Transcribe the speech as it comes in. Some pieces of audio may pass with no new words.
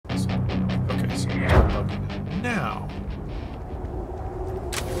now.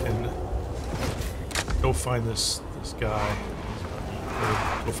 And go find this guy.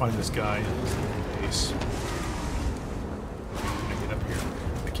 Go find this guy in his little base. Can I get up here?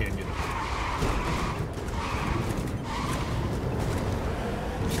 I can't get up here.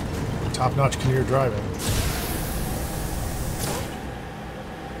 Top-notch Kineer driving.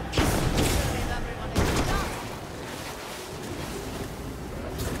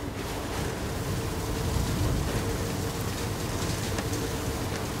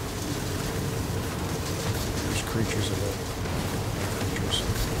 There's creatures of it.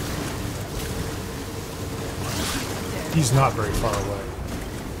 He's not very far away.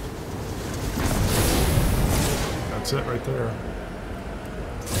 That's it right there.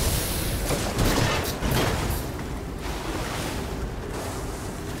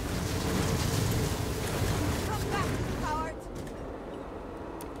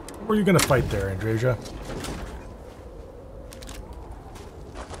 What were you going to fight there, Andreja?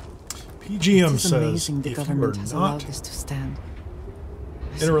 PGM says, if you are not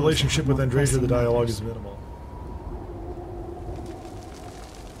in a relationship with Andreja, the dialogue is minimal.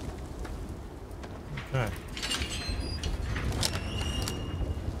 Okay.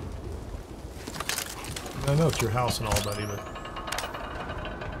 I know it's your house and all, buddy, but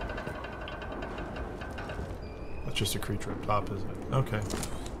that's just a creature up top, isn't it? Okay.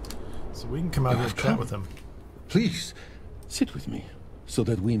 So we can come out here and chat with him. Please, sit with me, so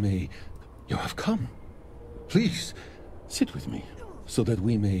that we may... You have come. Please, sit with me, so that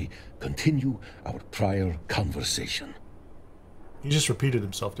we may continue our prior conversation. He just repeated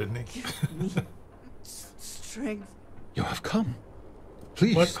himself, didn't he? Strength. You have come.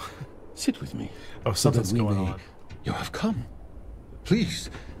 Please, what? Sit with me. Oh, something's going on. You have come. Please,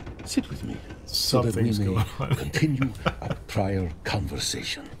 sit with me, Something's so that we going may on. continue our prior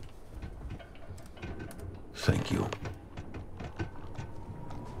conversation. Thank you.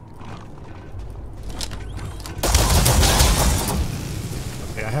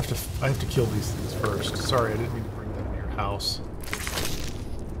 Okay, I have to kill these things first. Sorry, I didn't mean to bring them to your house.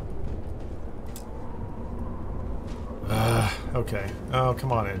 Okay. Oh,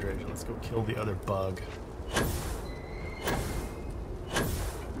 come on, Andreja. Let's go kill the other bug.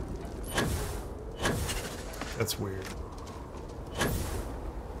 That's weird.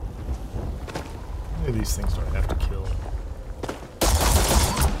 Maybe these things don't have to kill.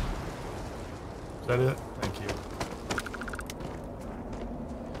 Is that it? Thank you.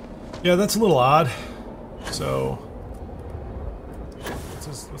 Yeah, that's a little odd. So,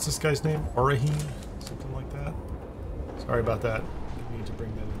 what's this guy's name? Orahim? Something like that? Sorry about that. I need to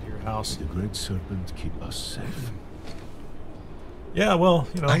bring that into your house. The Great Serpent keep us safe. Yeah, well,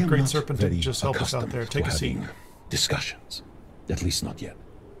 you know, I am Great not Serpent very didn't just help us out accustomed there. Take to a seat. having discussions. At least not yet.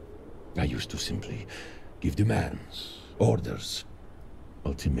 I used to simply give demands, orders,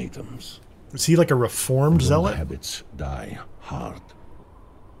 ultimatums. Is he like a reformed Those zealot? habits die hard.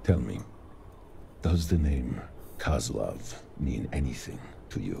 Tell me, does the name Kozlov mean anything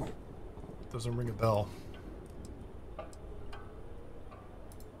to you? Doesn't ring a bell.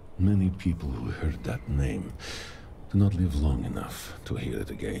 Many people who heard that name do not live long enough to hear it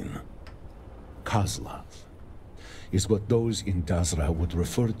again. Kozlov is what those in Dazra would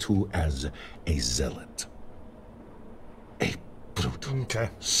refer to as a zealot. A brutal,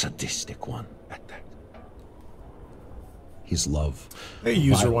 sadistic one at that. His love Hey,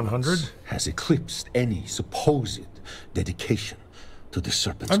 user 100 has eclipsed any supposed dedication to the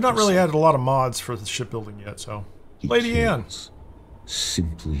Serpent's I've not really crusade. added a lot of mods for the shipbuilding yet, so. He Lady Anne. kills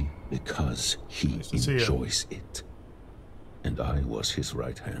simply because he Nice to see you. enjoys it. And I was his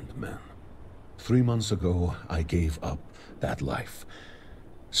right-hand man. 3 months ago, I gave up that life,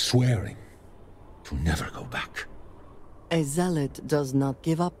 swearing to never go back. A zealot does not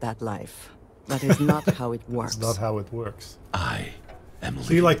give up that life. That is not how it works. That's not how it works. I am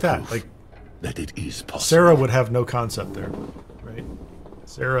See, like that. proof Like, that it is possible. Sarah would have no concept there, right?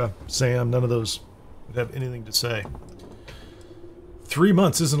 Sarah, Sam, none of those would have anything to say. 3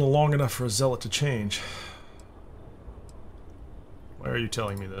 months isn't long enough for a zealot to change. Why are you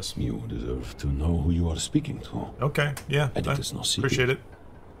telling me this? You deserve to know who you are speaking to. Okay, yeah, And I it is no secret. appreciate it.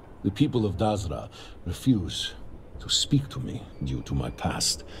 The people of Dazra refuse to speak to me due to my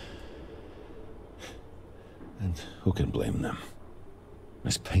past. And who can blame them?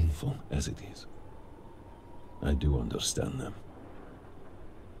 As painful as it is. I do understand them.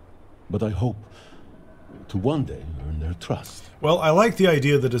 But I hope to one day earn their trust. Well, I like the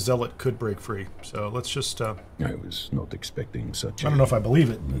idea that a zealot could break free, so let's just, I was not expecting such I don't know if I believe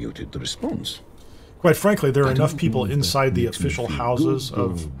it. muted response. Quite frankly, there are I enough don't people know if that inside the makes me official feel houses good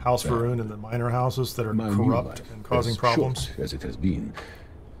of or House bad. Varun and the minor houses that are My new corrupt life, and causing as problems. short as it has been, Who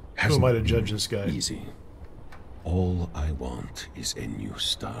hasn't am I to been judge this guy? easy. All I want is a new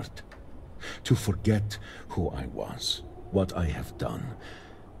start. To forget who I was, what I have done.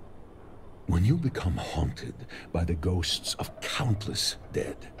 When you become haunted by the ghosts of countless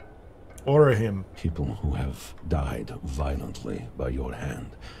dead, Or him. people who have died violently by your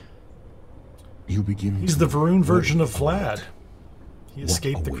hand, you begin He's to the Varun version worry of Vlad. about He what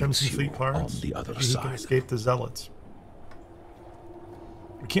escaped the awaits Crimson you Fleet pirates. on the other Maybe he can side. escape the Zealots.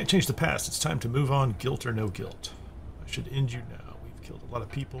 We can't change the past. It's time to move on, guilt or no guilt. I should end you now. We've killed a lot of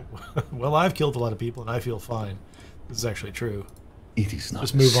people. Well, I've killed a lot of people, and I feel fine. This is actually true. It is not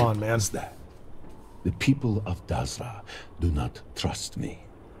Just as move simple on, man. as that. The people of Dazra do not trust me.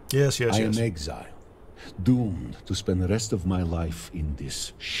 Yes, yes, I yes. am exiled, doomed to spend the rest of my life in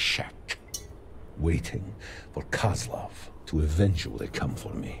this shack, waiting for Kozlov to eventually come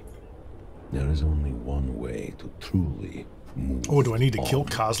for me. There is only one way to truly move Oh, do I need to on. kill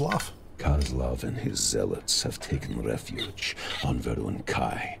Kozlov? Kozlov and his zealots have taken refuge on Varun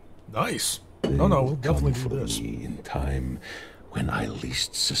Kai. Nice. They No, will we'll definitely come do for this. me in time when I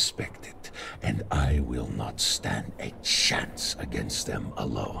least suspect it, and I will not stand a chance against them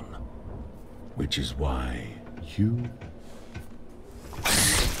alone. Which is why you...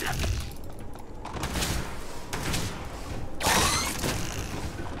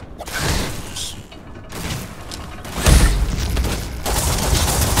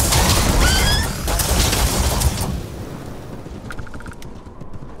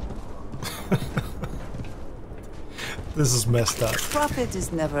 This is messed up. Profit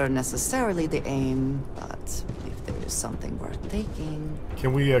is never necessarily the aim, but if there is something worth taking...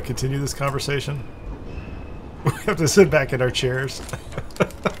 Can we continue this conversation? We have to sit back in our chairs.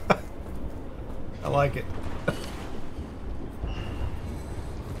 I like it.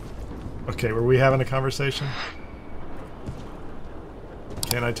 Okay, were we having a conversation?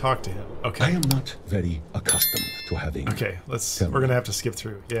 Can I talk to him? Okay. I am not very accustomed to having... Okay, let's. Tell We're me. gonna have to skip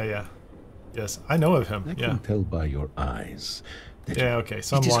through. Yeah. Yes, I know of him. I Yeah. can tell by your eyes that Yeah. Okay.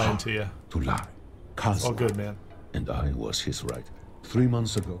 So I'm it is lying hard to you. to lie. It's all Kozlov good, man. and I was his right. 3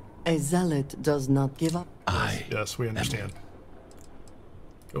 months ago, A zealot does not give up. I Yes, we understand.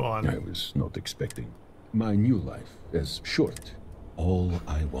 Go I on. was not expecting. My new life is short. All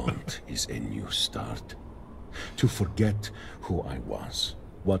I want is a new start. To forget who I was,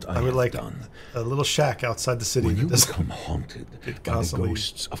 what I I would have like done. a little shack outside the city When that you doesn't. become haunted by the constantly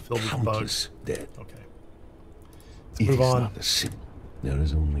ghosts of filled with countless dead, Okay. it move is on. not as simple. There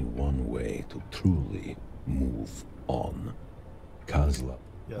is only one way to truly move on. Kozlov.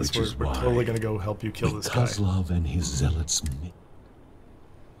 Yes, which we're is totally why gonna go help you kill with this guy. Kozlov and his zealots.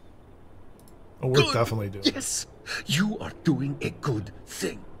 Oh, we're definitely doing it. Yes, you are doing a good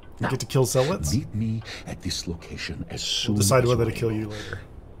thing. You get to kill zealots. Meet me at this location as soon We'll decide as whether to we're kill able. you later.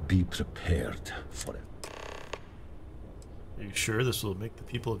 Be prepared for it. Are you sure this will make the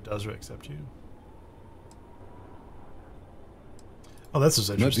people of Dazra accept you? Oh, this is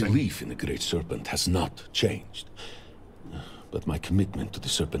My interesting. belief in the Great Serpent has not changed. But my commitment to the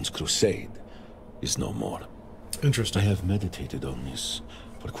Serpent's crusade is no more. I Interesting. have meditated on this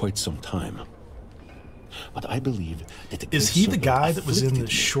for quite some time. But I believe that the Is Great he the Serpent guy that was in the afflicted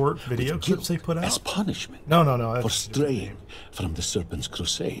me short with video clips they guilt put as out? punishment No. for that's- straying from the Serpent's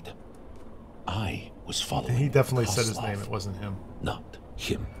crusade. I was following He definitely said his Kozlov, name. It wasn't him. not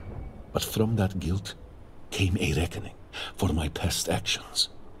him. But from that guilt came a reckoning for my past actions.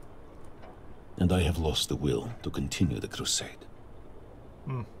 And I have lost the will to continue the crusade.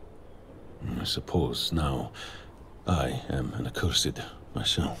 I suppose now I am an accursed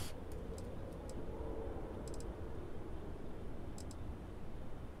myself.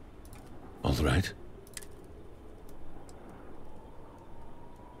 All right.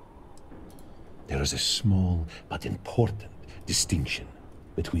 There is a small but important distinction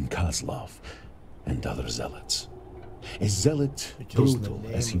between Kozlov and other zealots. A zealot, He kills in the brutal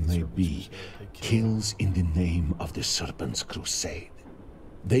name as he of the may Serpent's be, Crusade. They kill. kills in the name of the Serpent's crusade.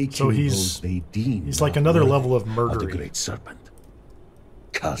 They So kill he's- those they deem he's like not another worthy level of the murdery. Great Serpent.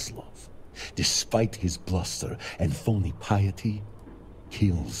 Kozlov, despite his bluster and phony piety,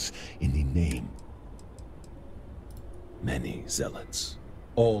 kills in the name. Many zealots,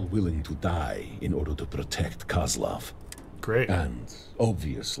 all willing to die in order to protect Kozlov. Great. And,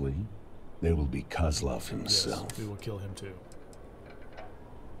 obviously, there will be Kozlov Yes, himself. we will kill him too.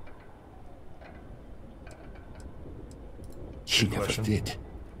 He Good never question. did.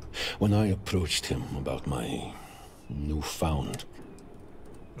 When I approached him about my newfound...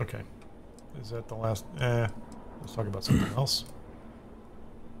 Okay. Is that the last? Let's talk about something else.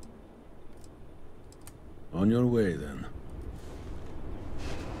 On your way, then.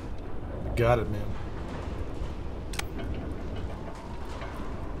 Got it, man.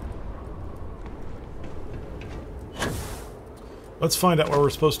 Let's find out where we're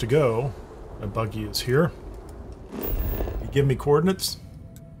supposed to go. My buggy is here. You give me coordinates?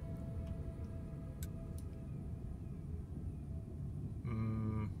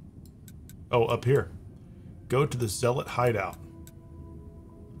 Oh, up here. Go to the Zealot hideout.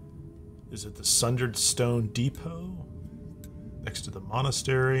 Is it the Sundered Stone Depot? Next to the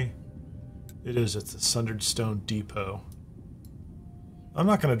monastery? It is. It's the Sundered Stone Depot. I'm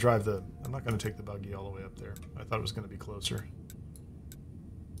not going to drive the... I'm not going to take the buggy all the way up there. I thought it was going to be closer.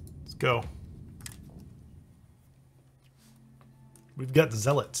 Let's go. We've got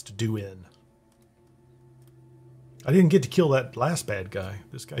zealots to do in. I didn't get to kill that last bad guy.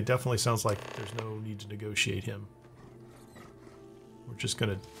 This guy definitely sounds like there's no need to negotiate him. We're just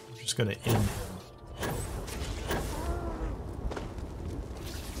gonna end him.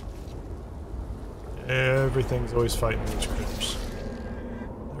 Everything's always fighting these critters.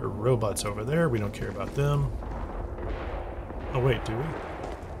 There are robots over there. We don't care about them. Oh wait, do we?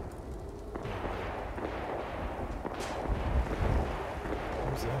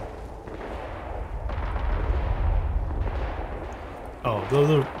 Who's that? Oh,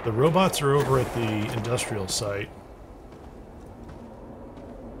 the robots are over at the industrial site.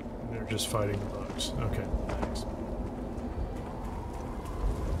 They're just fighting the bugs. Okay, thanks.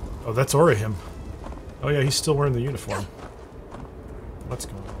 Oh, that's Orihim. Oh yeah, he's still wearing the uniform. What's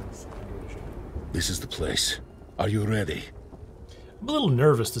going on? This is the place. Are you ready? I'm a little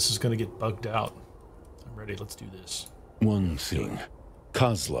nervous this is going to get bugged out. I'm ready, let's do this. One thing.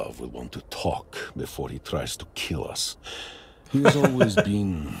 Kozlov will want to talk before he tries to kill us. He has always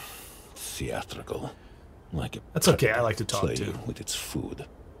been theatrical. Like a That's okay, I like to talk play too. with its food.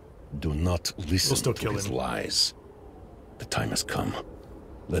 Do not listen still to kill his him. lies. The time has come.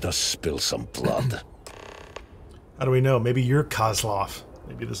 Let us spill some blood. How do we know? Maybe you're Kozlov.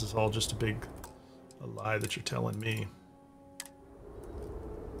 Maybe this is all just a lie that you're telling me.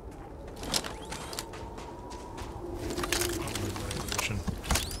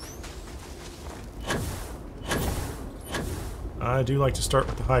 I do like to start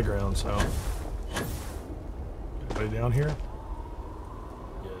with the high ground, so... Anybody down here?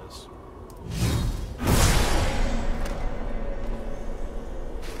 Yes.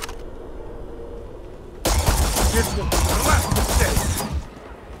 This will be the last mistake!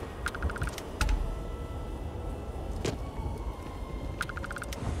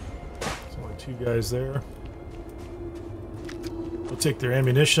 There's only two guys there. We'll take their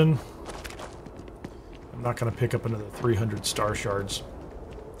ammunition. I'm not going to pick up another 300 star shards.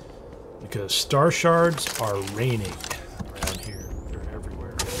 Because star shards are raining around here. They're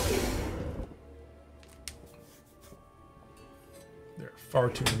everywhere. There are far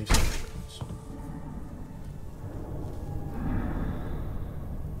too many star shards.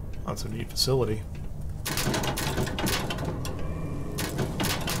 That's a neat facility.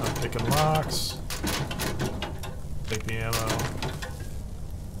 I'm picking locks. Take the ammo.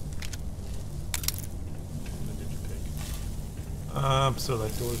 So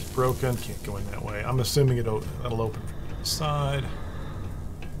that door's broken. Can't go in that way. I'm assuming that'll open from the other side.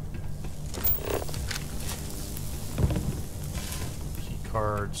 Key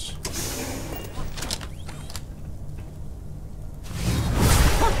cards.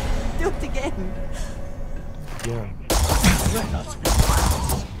 Do it again. Again. Let us be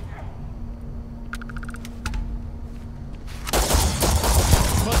fast.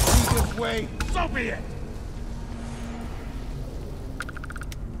 Must be this way. So be it.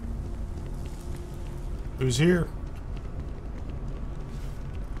 Who's here?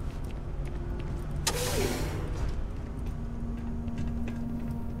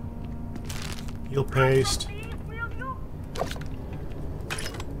 Heal paste. Take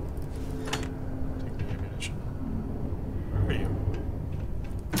the ammunition. Where are you?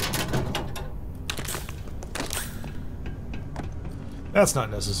 That's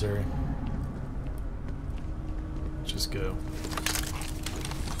not necessary. Just go.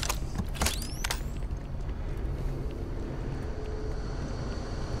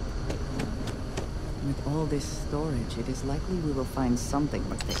 With all this storage, it is likely we will find something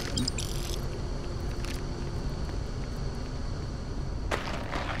worth taking.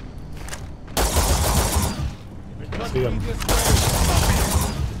 See him.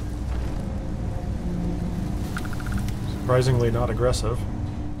 Surprisingly not aggressive.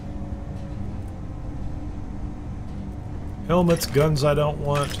 Helmets, guns I don't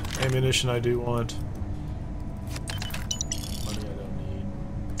want, ammunition I do want. Money I don't need.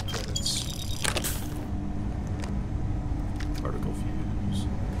 Credits. Particle fuse.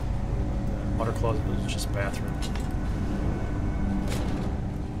 Water closet, those are just bathrooms.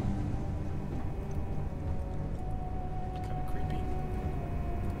 Kind of creepy.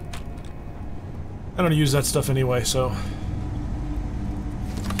 I don't use that stuff anyway, so...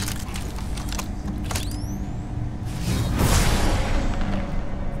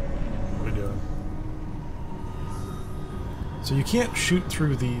 So you can't shoot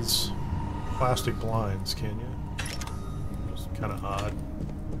through these plastic blinds, can you? It's kind of odd.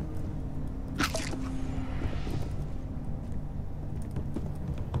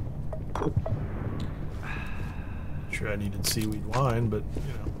 Sure I needed seaweed wine, but, you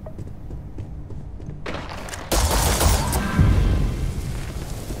know.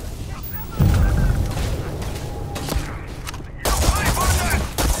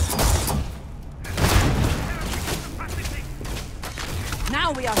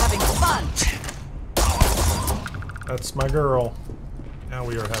 We are having fun. That's my girl. Now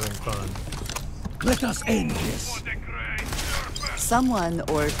we are having fun. Let us end this. Someone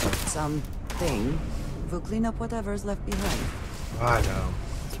or something will clean up whatever's left behind. I know.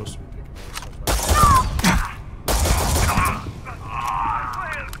 I'm supposed to be picking all this stuff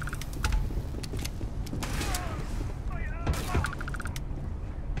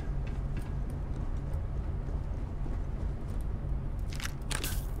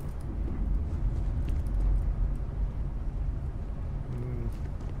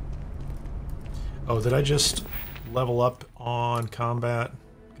Oh, did I just level up on combat?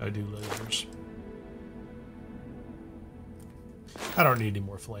 Gotta do lasers. I don't need any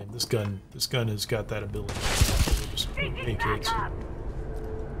more flame. This gun has got that ability. Just, hey kids.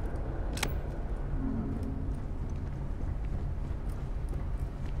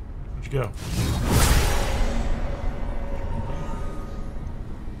 Where'd you go?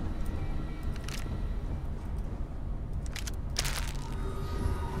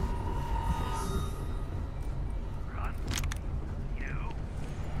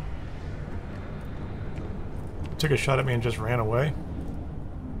 Took a shot at me and just ran away.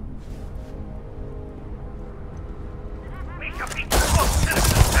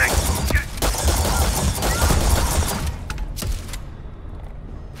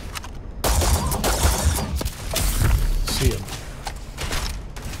 See him.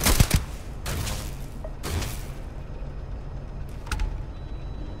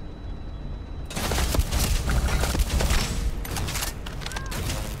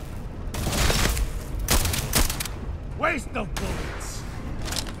 Waste of bullets.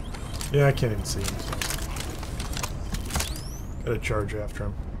 Yeah, I can't even see him. So. Gotta charge after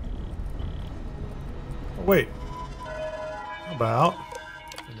him. Oh, wait. How about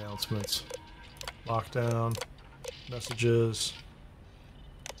announcements? Lockdown. Messages.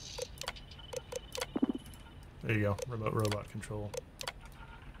 There you go. Remote robot control.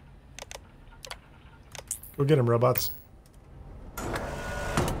 Go get him, robots.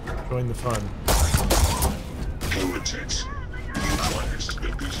 Join the fun. Heretics. Requires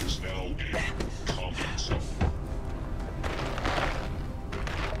that this is now a combat zone.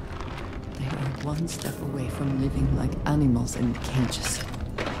 They are one step away from living like animals in cages.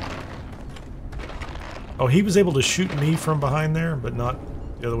 Oh, he was able to shoot me from behind there, but not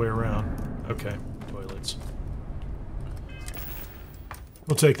the other way around. Okay, toilets.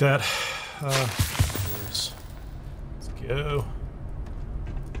 We'll take that. Let's go.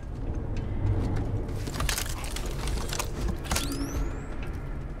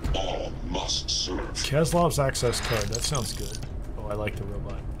 All must serve. Keslov's access card. That sounds good. Oh, I like the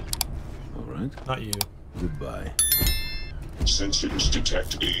robot. All right. Not you. Goodbye. Sensors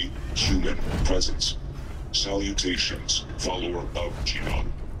detect a human presence. Salutations, follower of Genon.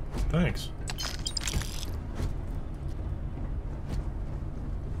 Thanks.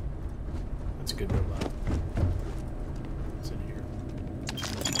 That's a good robot. What's in here?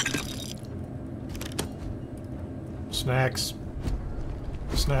 Snacks.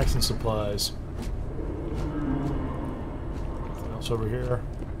 Snacks and supplies. Anything else over here?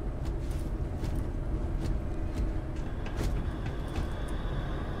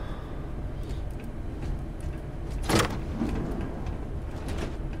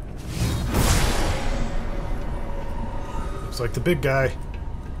 Looks like the big guy.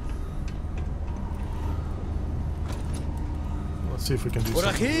 Let's see if we can do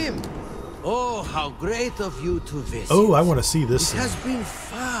something. Rahim! Oh, how great of you to visit. Oh, I want to see this It has thing. been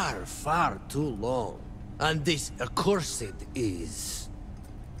far, far too long. And this accursed is...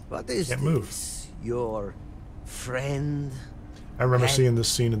 What is Can't this? move. Your friend. I remember seeing this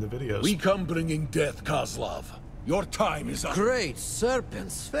scene in the videos. We come bringing death, Kozlov. Your time is up. Great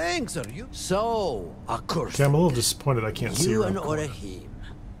serpents, thanks are you. So, accursed. Okay, I'm a little disappointed I can't see You her. and up corner. Orahim,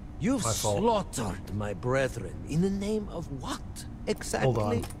 you've My fault. slaughtered my brethren in the name of what exactly? Hold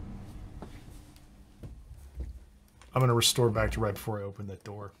on. I'm going to restore back to right before I open that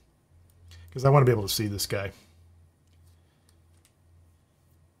door. Because I want to be able to see this guy.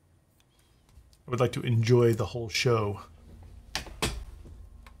 I would like to enjoy the whole show.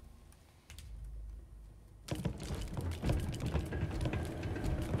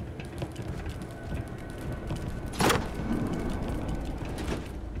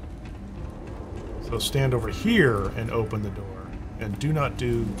 So stand over here and open the door. And do not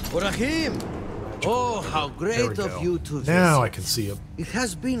do... Orahim! Oh, how There great we go. of you to visit. Now I can see him. It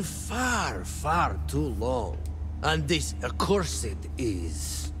has been far, far too long. And this accursed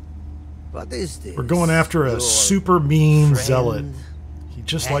is... What is this? We're going after a Your super mean friend? zealot. He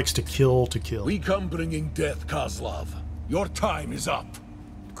just likes to kill to kill. We come bringing death, Kozlov. Your time is up.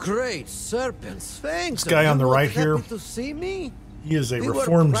 Great serpents, thanks. This guy Are on you the not right happy here, to see me? he is a We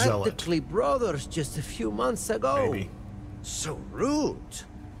reformed were zealot. practically brothers just a few months ago. Maybe. So rude.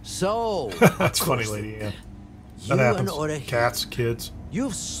 So That's funny, Lady Anne. You That happens. and Orahim, Cats, kids.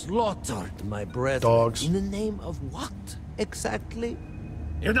 you've slaughtered my brethren. Dogs. In the name of what exactly?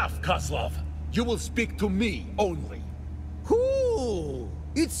 Enough, Kozlov. You will speak to me only. Who?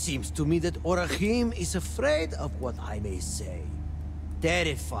 It seems to me that Orahim is afraid of what I may say.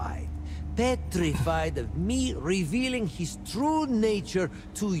 Terrified, petrified of me revealing his true nature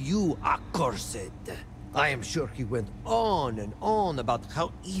to you, accursed. I am sure he went on and on about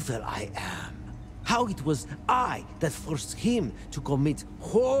how evil I am. How it was I that forced him to commit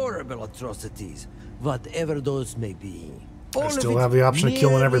horrible atrocities, whatever those may be. I All of still it have the option of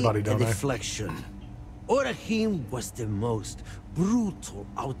killing merely everybody, a don't I? deflection. Orahim was the most brutal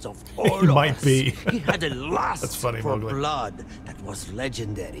out of all He of might us. be. He had a lust That's funny, for Mowgli. blood that was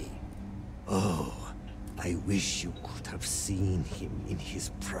legendary. Oh, I wish you could have seen him in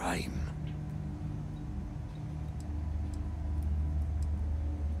his prime.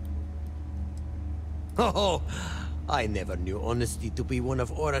 Oh, I never knew honesty to be one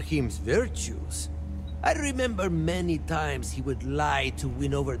of Orahim's virtues. I remember many times he would lie to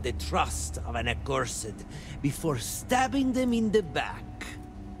win over the trust of an accursed before stabbing them in the back.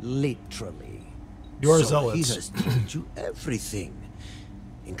 Literally. You're So zealots. he has told you everything,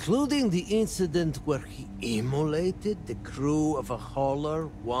 including the incident where he immolated the crew of a hauler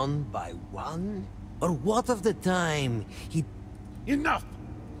one by one? Or what of the time he... Enough!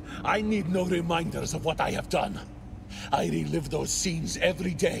 I need no reminders of what I have done. I relive those scenes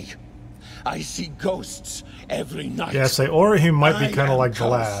every day. I see ghosts every night. Yeah, say Orahim might be I kind of am like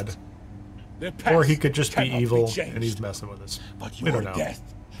cursed. Vlad. The Or he past could just be cannot evil changed. and he's messing with us. But We your don't know. death,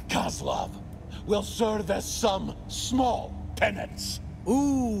 Kozlov, will serve as some small penance.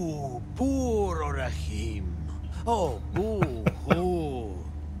 Ooh, poor Orahim. Oh, boo-hoo.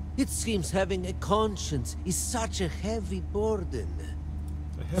 It seems having a conscience is such a heavy burden.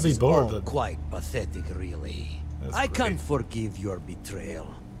 A heavy This is all board. quite pathetic, really. That's I great. can't forgive your betrayal.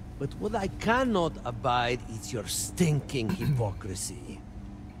 But what I cannot abide is your stinking hypocrisy.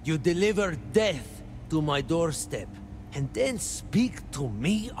 You deliver death to my doorstep, and then speak to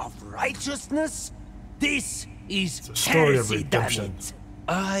me of righteousness? This is a story of heresy, damn redemption. it.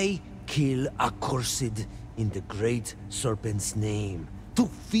 I kill accursed in the great serpent's name, to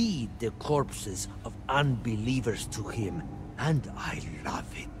feed the corpses of unbelievers to him. And I love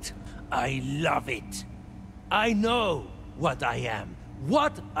it. I love it. I know what I am,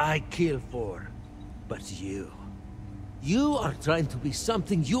 what I kill for. But you are trying to be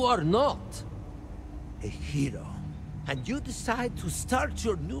something you are not. A hero. And you decide to start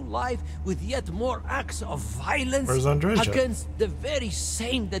your new life with yet more acts of violence Where's Andreja? against the very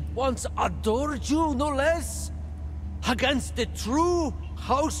same that once adored you, no less? Against the true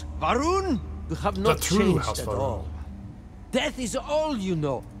House Varun? You have not true changed House at Varun. all. Death is all you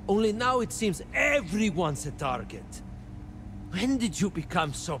know, only now it seems everyone's a target. When did you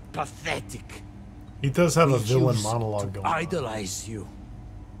become so pathetic? He does have a We villain used monologue to going on. idolize you.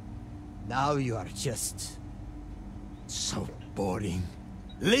 Now you are just so boring.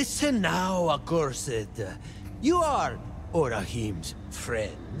 Listen now, accursed. You are Orahim's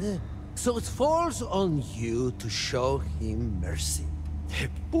friend, so it falls on you to show him mercy. The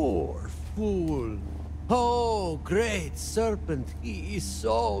poor fool. Oh, great serpent, he is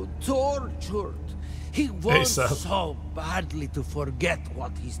so tortured. He wants Seth. so badly to forget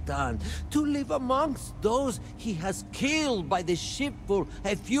what he's done, to live amongst those he has killed by the shipful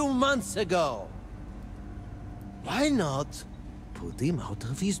a few months ago. Why not put him out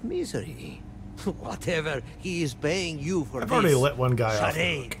of his misery? Whatever he is paying you for I've already this let one guy off the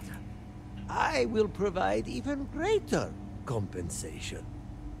charade, hook. I will provide even greater compensation.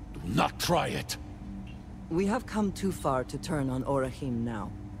 Do not try it. We have come too far to turn on Orahim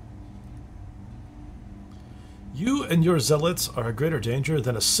now. You and your zealots are a greater danger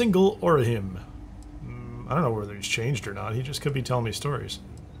than a single Orahim. I don't know whether he's changed or not. He just could be telling me stories.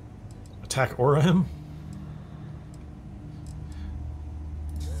 Attack Orahim?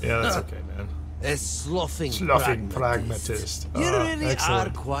 Yeah, that's okay, man. A sloughing Pragmatist. You really excellent.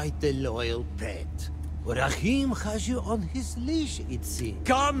 are quite a loyal pet. Rahim has you on his leash, it seems.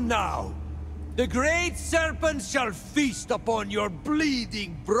 Come now! The great serpent shall feast upon your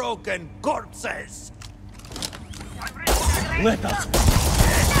bleeding, broken corpses! Let us.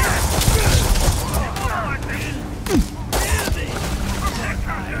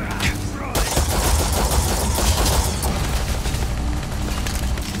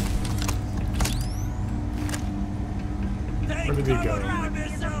 Where did he go?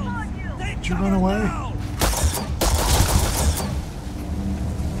 Did you run away?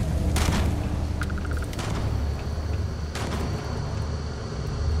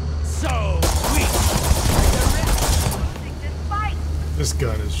 So weak! This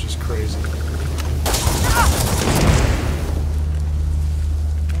gun is just crazy.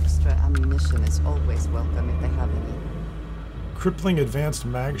 Extra ammunition is always welcome if they have any. Crippling advanced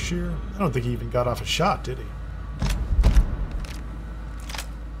mag shear? I don't think he even got off a shot, did he?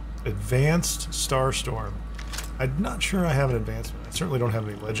 Advanced Starstorm. I'm not sure I have an advancement. I certainly don't have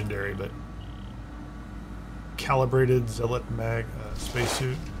any legendary, but calibrated zealot mag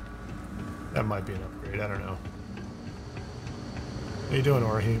spacesuit. That might be an upgrade. I don't know. How you doing,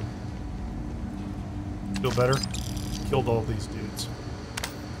 Orahim? Feel better? Killed all these dudes.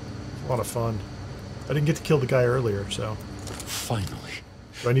 A lot of fun. I didn't get to kill the guy earlier, so. Finally.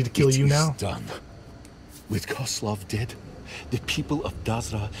 Do I need to kill you now? Done. With Koslov dead, the people of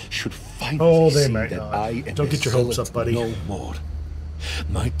Dazra should finally Oh, they see might that not. I am Don't a get your hopes zealot up, buddy. No more.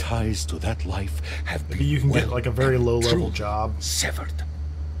 My ties to that life have been Maybe you can get well like a very and low level truly job. severed.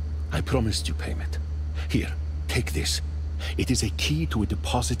 I promised you payment. Here, take this. It is a key to a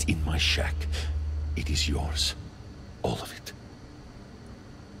deposit in my shack. It is yours. All of it.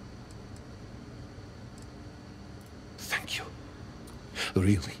 Thank you.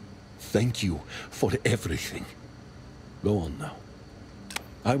 Really, thank you for everything. Go on now.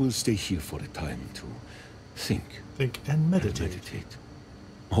 I will stay here for a time to think Think and meditate.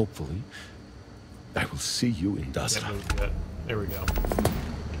 Hopefully, I will see you in Can't Dazra. move yet. There we go.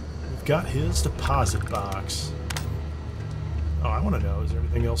 We've got his deposit box. Oh, I want to know, is there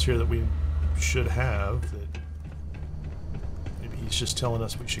anything else here that we should have that maybe he's just telling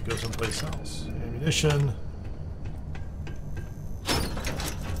us we should go someplace else? Ammunition.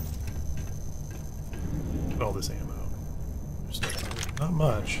 All this ammo. There's not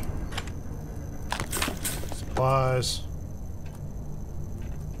much. Supplies.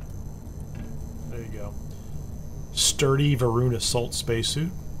 There you go. Sturdy Varun assault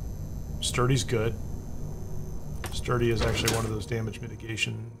spacesuit. Sturdy's good. Sturdy is actually one of those damage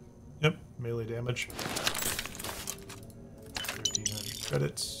mitigation. Yep, melee damage. 1,300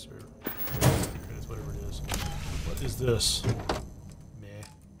 credits, or credits, whatever it is. What is this? Meh.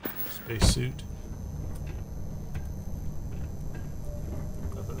 Spacesuit.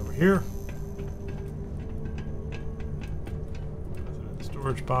 Nothing over here. Nothing in the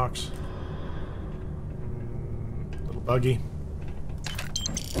storage box. Little buggy.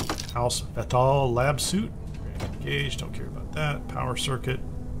 House Vital lab suit. Engage, don't care about that. Power circuit.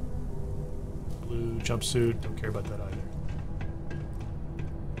 Blue jumpsuit, don't care about that either.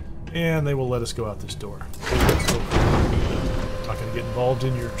 And they will let us go out this door. Not going to get involved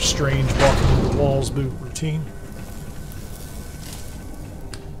in your strange walking through the walls routine.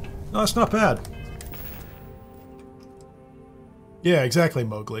 No, that's not bad. Yeah, exactly,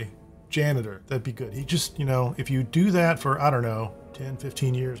 Mowgli. Janitor, that'd be good. He just, you know, if you do that for, I don't know, 10,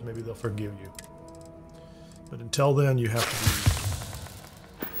 15 years, maybe they'll forgive you. But until then, you have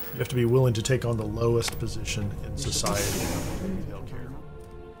to be willing to take on the lowest position in society. Maybe they'll care.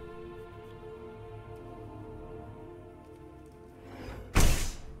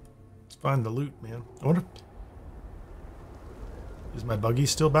 Let's find the loot, man. I wonder, is my buggy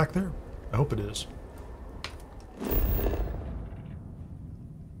still back there? I hope it is.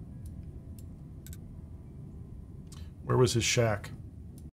 Where was his shack?